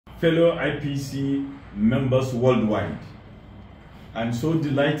fellow IPC members worldwide, I'm so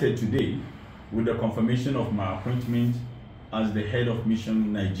delighted today with the confirmation of my appointment as the head of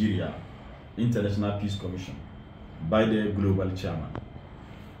Mission Nigeria International Peace Commission by the global chairman.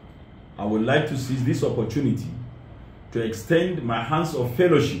 I would like to seize this opportunity to extend my hands of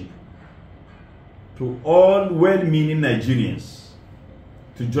fellowship to all well-meaning Nigerians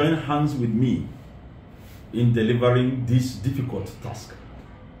to join hands with me in delivering this difficult task.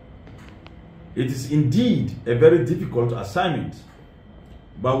 It is indeed a very difficult assignment,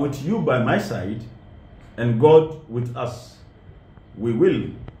 but with you by my side and God with us, we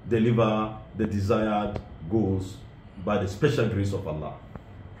will deliver the desired goals by the special grace of Allah.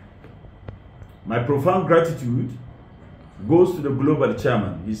 My profound gratitude goes to the global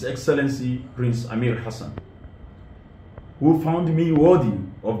chairman, His Excellency Prince Amir Hassan, who found me worthy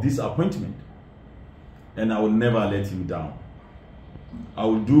of this appointment, and I will never let him down. I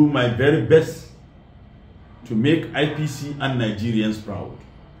will do my very best to make IPC and Nigerians proud.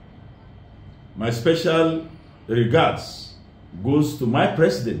 My special regards goes to my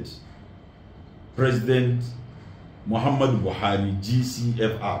president, President Muhammad Buhari,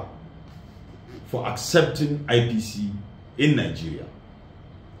 GCFR, for accepting IPC in Nigeria.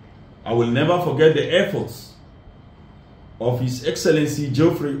 I will never forget the efforts of His Excellency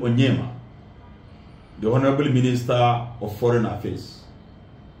Geoffrey Onyema, the Honorable Minister of Foreign Affairs,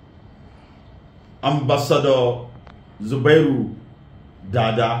 Ambassador Zubairu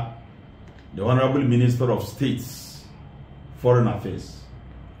Dada, the Honorable Minister of State's Foreign Affairs,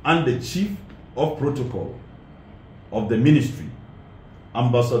 and the Chief of Protocol of the Ministry,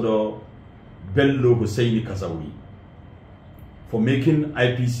 Ambassador Bello Husseini Kazawi, for making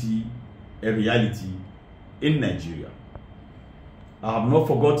IPC a reality in Nigeria. I have not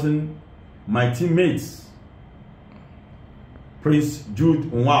forgotten my teammates, Prince Jude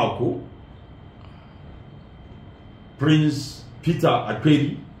Nwako, Prince Peter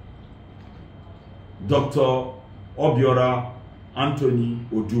Akweri, Dr. Obiora Anthony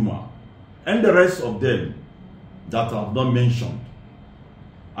Oduma, and the rest of them that I have not mentioned.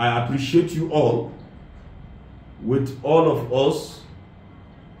 I appreciate you all. With all of us,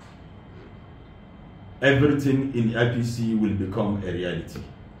 everything in IPC will become a reality,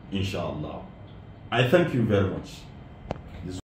 inshallah. I thank you very much.